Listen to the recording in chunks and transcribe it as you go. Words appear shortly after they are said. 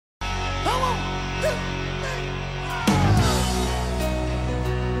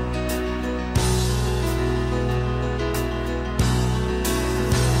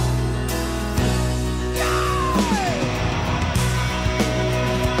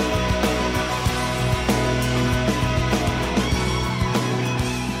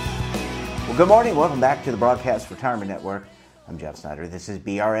Good morning. Welcome back to the Broadcast Retirement Network. I'm Jeff Snyder. This is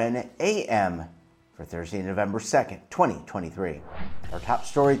BRN AM for Thursday, November 2nd, 2023. Our top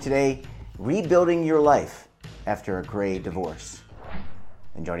story today, rebuilding your life after a gray divorce.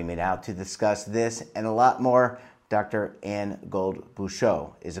 And joining me now to discuss this and a lot more, Dr. Anne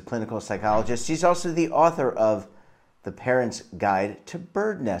Gold-Bouchot is a clinical psychologist. She's also the author of The Parent's Guide to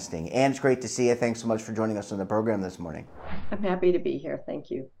Bird Nesting. Anne, it's great to see you. Thanks so much for joining us on the program this morning. I'm happy to be here.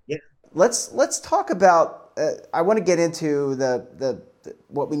 Thank you. Yeah. Let's talk about. I want to get into the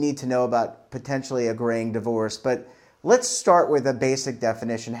what we need to know about potentially a graying divorce, but let's start with a basic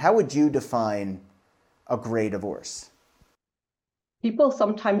definition. How would you define a gray divorce? People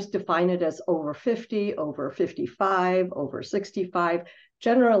sometimes define it as over 50, over 55, over 65.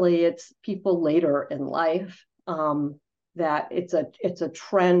 Generally, it's people later in life that it's a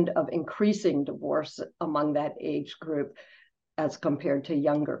trend of increasing divorce among that age group as compared to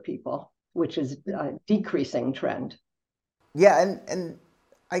younger people, which is a decreasing trend. Yeah, and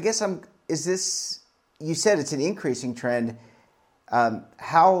I guess you said it's an increasing trend.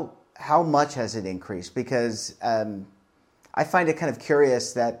 How much has it increased? Because I find it kind of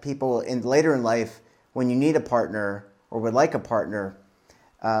curious that people later in life, when you need a partner or would like a partner,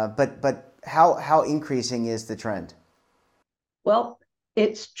 but how increasing is the trend? Well,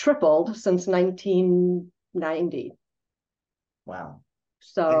 it's tripled since 1990. Wow.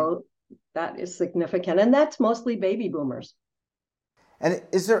 So that is significant. And that's mostly baby boomers. And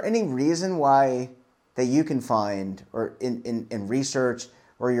is there any reason why that you can find or in research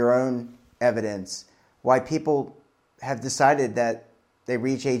or your own evidence why people have decided that they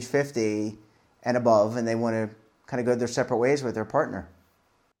reach age 50 and above and they want to kind of go their separate ways with their partner?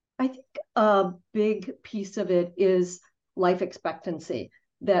 I think a big piece of it is life expectancy.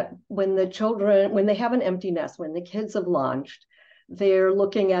 That when they have an empty nest, when the kids have launched, they're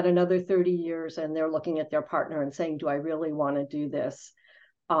looking at another 30 years and they're looking at their partner and saying, do I really want to do this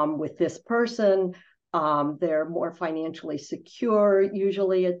with this person? They're more financially secure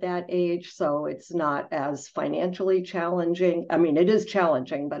usually at that age, so it's not as financially challenging. I mean, it is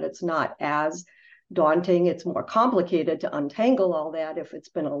challenging, but it's not as daunting. It's more complicated to untangle all that if it's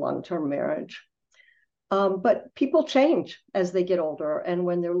been a long-term marriage. But people change as they get older, and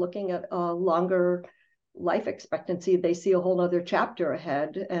when they're looking at a longer life expectancy, they see a whole other chapter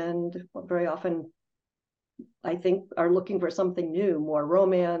ahead, and very often, I think, are looking for something new, more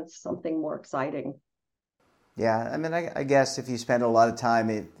romance, something more exciting. Yeah, I mean, I guess if you spend a lot of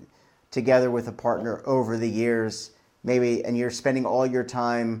time together with a partner over the years, maybe, and you're spending all your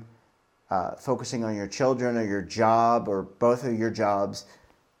time focusing on your children or your job or both of your jobs,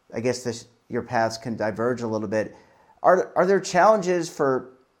 I guess your paths can diverge a little bit. Are there challenges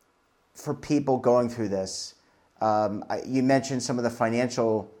for people going through this? You mentioned some of the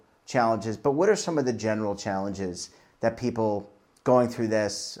financial challenges, but what are some of the general challenges that people going through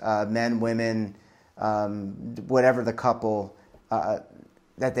this, men, women, whatever the couple,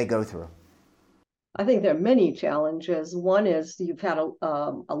 that they go through? I think there are many challenges. One is you've had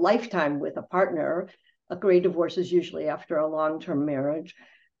a lifetime with a partner. A gray divorce is usually after a long-term marriage.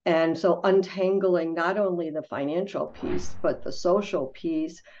 And so untangling not only the financial piece, but the social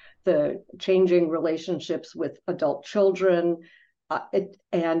piece, the changing relationships with adult children,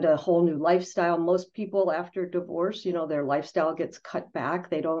 and a whole new lifestyle. Most people after divorce, their lifestyle gets cut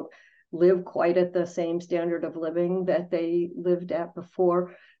back. They don't live quite at the same standard of living that they lived at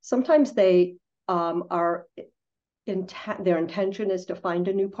before. Sometimes they their intention is to find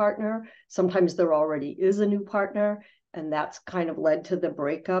a new partner. Sometimes there already is a new partner, and that's kind of led to the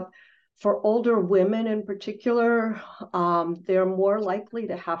breakup. For older women in particular, they're more likely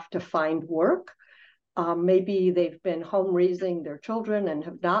to have to find work. Maybe they've been home raising their children and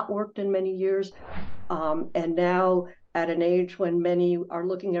have not worked in many years. And now at an age when many are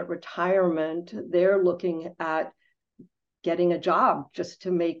looking at retirement, they're looking at getting a job just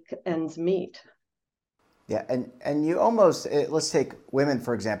to make ends meet. Yeah, and you almost, let's take women,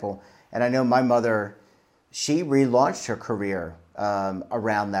 for example. And I know my mother, she relaunched her career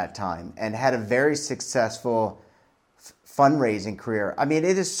around that time and had a very successful fundraising career. I mean,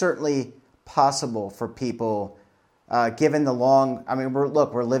 it is certainly possible for people, given the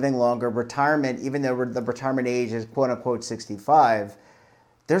we're living longer. Retirement, even though the retirement age is quote unquote 65,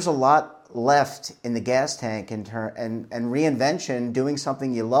 there's a lot left in the gas tank and reinvention, doing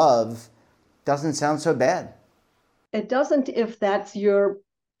something you love, doesn't sound so bad. It doesn't if that's your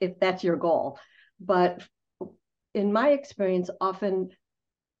goal. But in my experience, often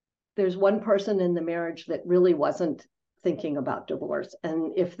there's one person in the marriage that really wasn't thinking about divorce.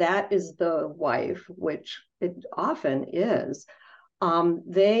 And if that is the wife, which it often is,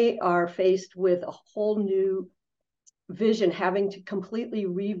 they are faced with a whole new vision, having to completely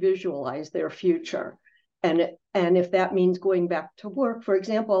revisualize their future. And if that means going back to work, for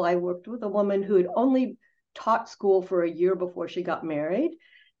example, I worked with a woman who had only taught school for a year before she got married.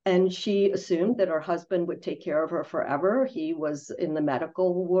 And she assumed that her husband would take care of her forever. He was in the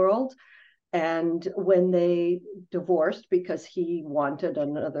medical world. And when they divorced because he wanted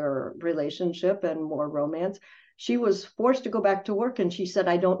another relationship and more romance, she was forced to go back to work. And she said,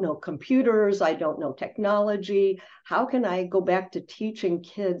 I don't know computers. I don't know technology. How can I go back to teaching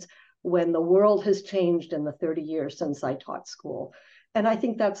kids when the world has changed in the 30 years since I taught school? And I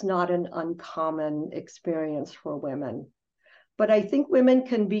think that's not an uncommon experience for women. But I think women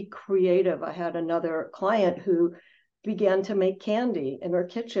can be creative. I had another client who began to make candy in her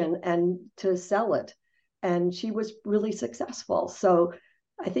kitchen and to sell it. And she was really successful. So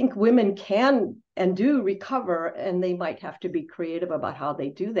I think women can and do recover, and they might have to be creative about how they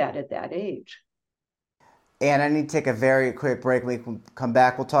do that at that age. And I need to take a very quick break. When we come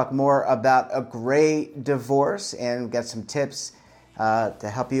back, we'll talk more about a great divorce and get some tips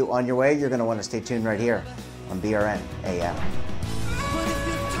to help you on your way. You're going to want to stay tuned right here on BRN AM.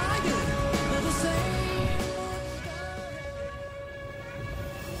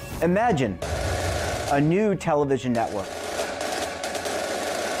 Imagine a new television network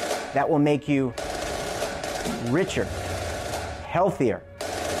that will make you richer, healthier,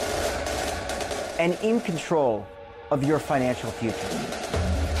 and in control of your financial future.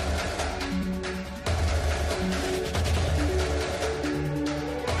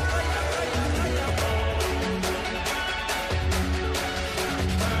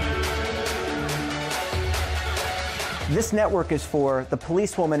 This network is for the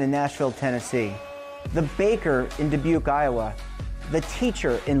policewoman in Nashville, Tennessee, the baker in Dubuque, Iowa, the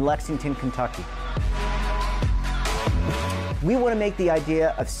teacher in Lexington, Kentucky. We want to make the idea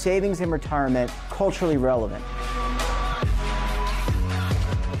of savings and retirement culturally relevant.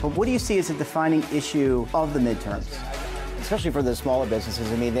 But what do you see as a defining issue of the midterms, especially for the smaller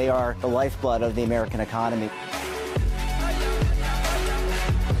businesses? I mean, they are the lifeblood of the American economy.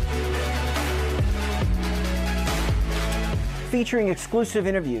 Featuring exclusive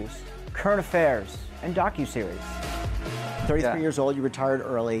interviews, current affairs, and docuseries. 33 years old, you retired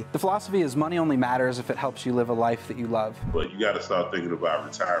early. The philosophy is money only matters if it helps you live a life that you love. But you got to start thinking about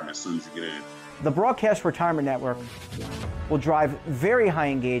retirement as soon as you get in. The Broadcast Retirement Network will drive very high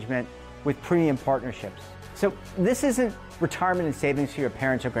engagement with premium partnerships. So this isn't retirement and savings for your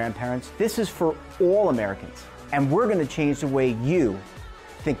parents or grandparents. This is for all Americans. And we're going to change the way you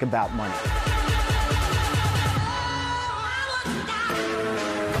think about money.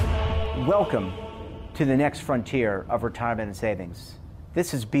 Welcome to the next frontier of retirement and savings.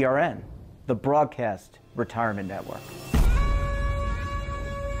 This is BRN, the Broadcast Retirement Network.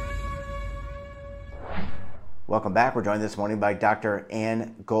 Welcome back. We're joined this morning by Dr.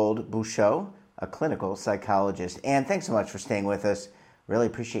 Ann Gold-Bouchot, a clinical psychologist. Ann, thanks so much for staying with us. Really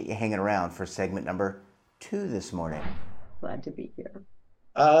appreciate you hanging around for segment number 2 this morning. Glad to be here.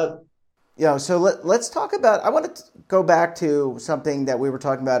 So let's talk about, I want to go back to something that we were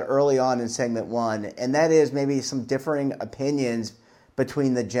talking about early on in segment 1, and that is maybe some differing opinions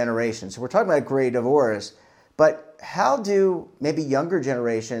between the generations. So we're talking about gray divorce, but how do maybe younger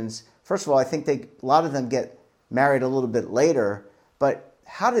generations, first of all, I think a lot of them get married a little bit later, but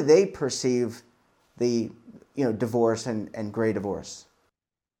how do they perceive the divorce and gray divorce?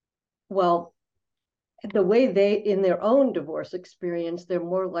 Well, the way they, in their own divorce experience, they're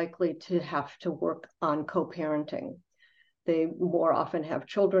more likely to have to work on co-parenting. They more often have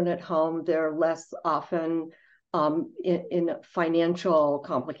children at home. They're less often in financial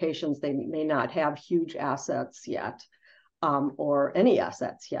complications. They may not have huge assets yet or any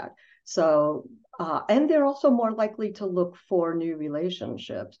assets yet. So, and they're also more likely to look for new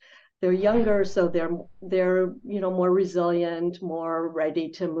relationships. They're younger, so they're more resilient, more ready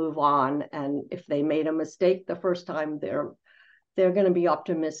to move on. And if they made a mistake the first time, they're going to be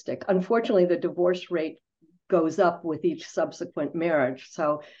optimistic. Unfortunately, the divorce rate goes up with each subsequent marriage,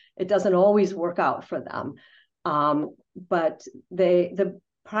 so it doesn't always work out for them. But the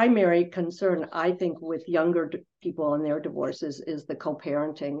primary concern, I think, with younger people and their divorces is the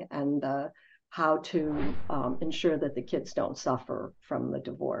co-parenting and how to ensure that the kids don't suffer from the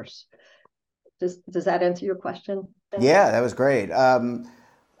divorce. Does that answer your question? Yeah, that was great.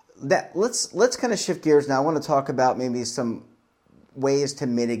 Let's kind of shift gears now. I want to talk about maybe some ways to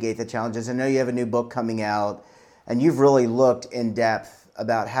mitigate the challenges. I know you have a new book coming out, and you've really looked in depth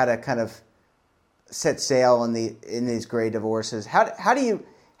about how to kind of set sail in these gray divorces. How do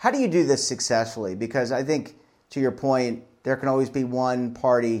you do this successfully? Because I think, to your point, there can always be one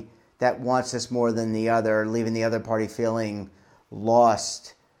party that wants this more than the other, leaving the other party feeling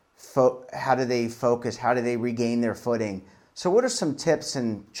lost. How do they focus? How do they regain their footing? So what are some tips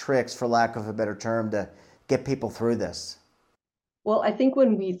and tricks, for lack of a better term, to get people through this? Well, I think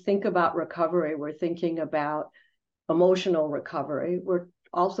when we think about recovery, we're thinking about emotional recovery. We're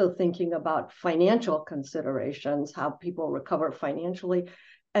also thinking about financial considerations, how people recover financially,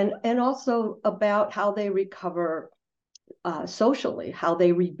 and also about how they recover socially, how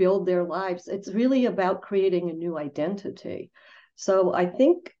they rebuild their lives. It's really about creating a new identity. So I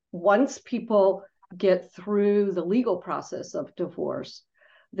think once people get through the legal process of divorce,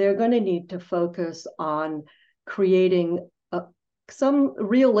 they're going to need to focus on creating some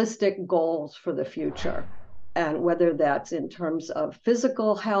realistic goals for the future. And whether that's in terms of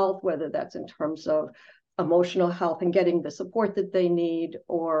physical health, whether that's in terms of emotional health and getting the support that they need,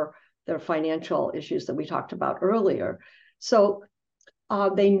 or their financial issues that we talked about earlier. So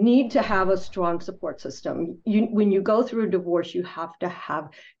they need to have a strong support system. When you go through a divorce, you have to have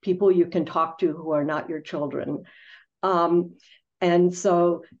people you can talk to who are not your children. And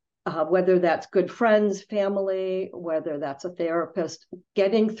so whether that's good friends, family, whether that's a therapist,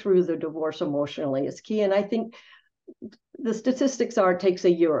 getting through the divorce emotionally is key. And I think the statistics are it takes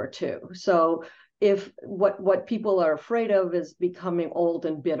a year or two. So if what people are afraid of is becoming old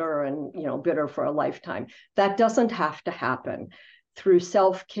and bitter and, bitter for a lifetime, that doesn't have to happen. Through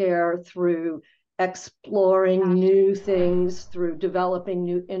self-care, through exploring new things, through developing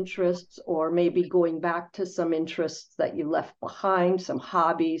new interests, or maybe going back to some interests that you left behind, some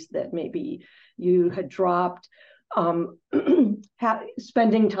hobbies that maybe you had dropped,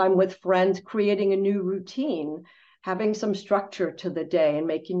 spending time with friends, creating a new routine, having some structure to the day, and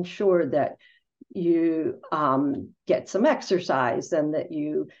making sure that you get some exercise and that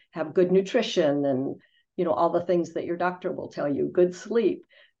you have good nutrition and all the things that your doctor will tell you, good sleep,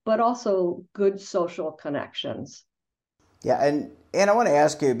 but also good social connections. Yeah, and I want to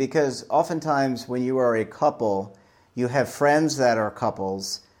ask you, because oftentimes when you are a couple, you have friends that are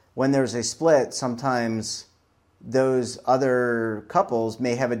couples. When there's a split, sometimes those other couples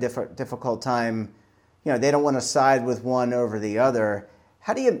may have a difficult time. They don't want to side with one over the other.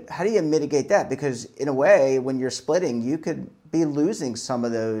 How do you mitigate that? Because in a way, when you're splitting, you could be losing some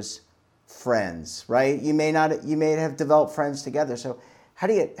of those friends, right? You may have developed friends together. So how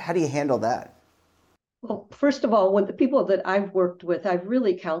do you handle that? Well, first of all, when the people that I've worked with, I've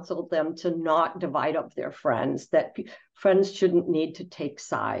really counseled them to not divide up their friends, that friends shouldn't need to take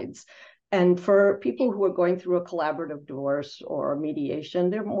sides. And for people who are going through a collaborative divorce or mediation,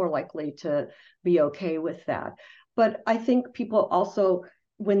 they're more likely to be okay with that. But I think people also,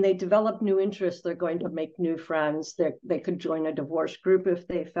 when they develop new interests, they're going to make new friends. They could join a divorce group if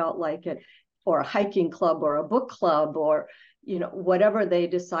they felt like it, or a hiking club or a book club, or whatever they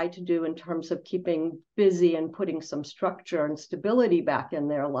decide to do in terms of keeping busy and putting some structure and stability back in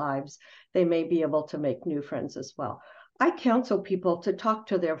their lives. They may be able to make new friends as well. I counsel people to talk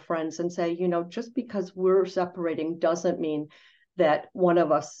to their friends and say, just because we're separating doesn't mean that one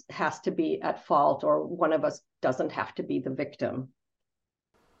of us has to be at fault or one of us doesn't have to be the victim.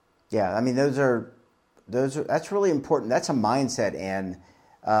 Yeah, I mean, that's really important. That's a mindset, and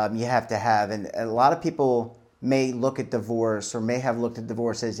you have to have. And a lot of people may look at divorce, or may have looked at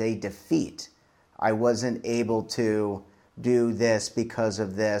divorce as a defeat. I wasn't able to do this because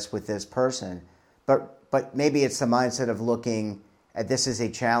of this with this person. But maybe it's the mindset of looking at this as a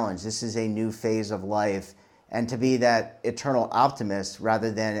challenge. This is a new phase of life. And to be that eternal optimist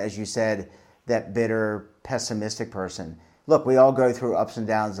rather than, as you said, that bitter, pessimistic person. Look, we all go through ups and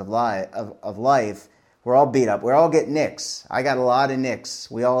downs of life. We're all beat up. We all get nicks. I got a lot of nicks.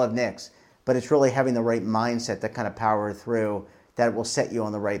 We all have nicks. But it's really having the right mindset to kind of power through that will set you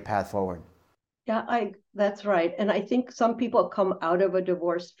on the right path forward. Yeah, that's right. And I think some people come out of a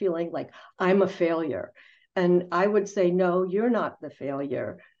divorce feeling like, I'm a failure. And I would say, no, you're not the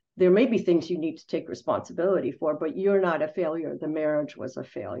failure. There may be things you need to take responsibility for, but you're not a failure. The marriage was a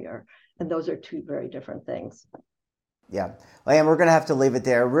failure. And those are two very different things. Yeah. Leigh-Ann, we're going to have to leave it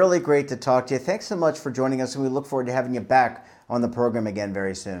there. Really great to talk to you. Thanks so much for joining us, and we look forward to having you back on the program again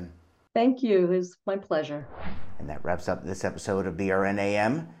very soon. Thank you. It's my pleasure. And that wraps up this episode of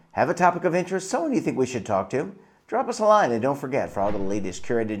BRNAM. Have a topic of interest, someone you think we should talk to? Drop us a line, and don't forget, for all the latest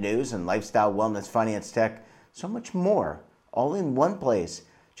curated news and lifestyle, wellness, finance, tech, so much more, all in one place,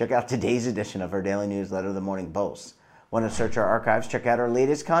 check out today's edition of our daily newsletter, The Morning Boast. Want to search our archives, check out our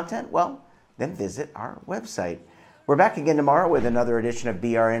latest content? Well, then visit our website. We're back again tomorrow with another edition of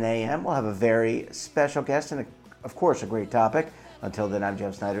BRNAM. We'll have a very special guest and, of course, a great topic. Until then, I'm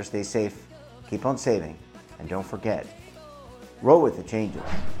Jeff Snyder. Stay safe, keep on saving, and don't forget, roll with the changes.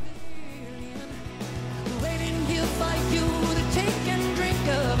 Waiting here for you to take and drink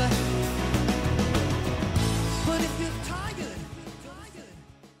of. But if you're tired,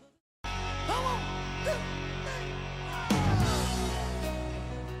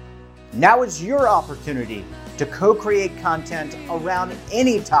 Now is your opportunity to co-create content around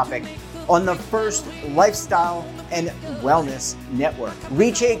any topic on the First Lifestyle and Wellness Network.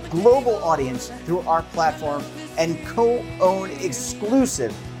 Reach a global audience through our platform and co-own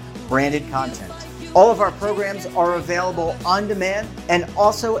exclusive branded content. All of our programs are available on demand and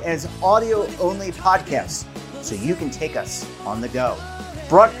also as audio-only podcasts, so you can take us on the go.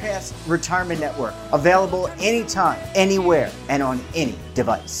 Broadcast Retirement Network, available anytime, anywhere, and on any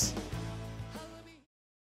device.